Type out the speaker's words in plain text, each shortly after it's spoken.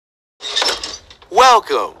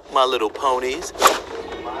Welcome, my little ponies.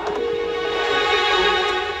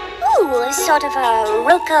 Ooh, sort of a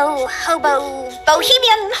Roco, hobo,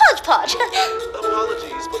 bohemian hodgepodge.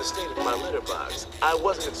 Apologies for the state of my letterbox. I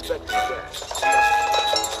wasn't expecting that.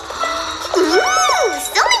 Ooh,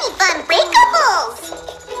 so many fun breakables.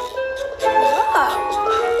 Wow.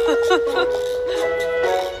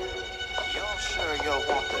 Y'all sure y'all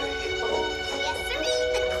want the hippos? Yes, sirree,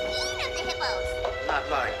 the queen of the hippos. Not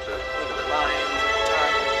like the queen of the lions,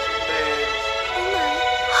 tigers, bears. Oh my.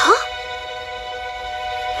 Huh?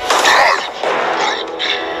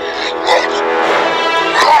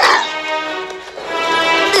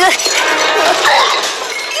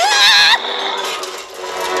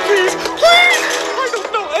 Please, please! I don't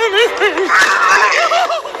know anything!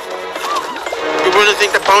 You really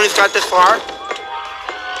think the ponies got this far?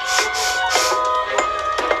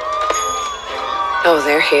 Oh,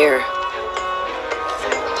 they're here.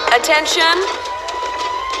 Attention!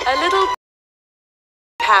 A little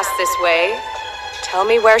pass this way. Tell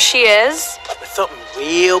me where she is. Something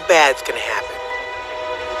real bad's gonna happen.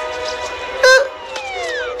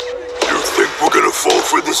 You think we're gonna fall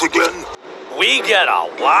for this again? We get a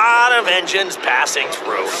lot of engines passing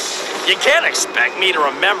through. You can't expect me to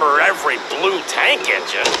remember every blue tank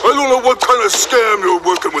engine. I don't know what kind of scam you're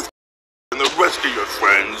working with and the rest of your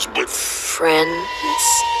friends, but Friends?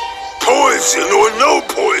 poison or no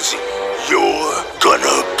poison, you're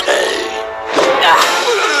gonna pay.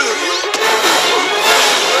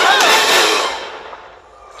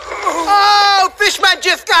 Oh, Fishman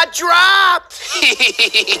just got dropped!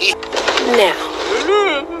 Now,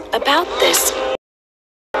 about this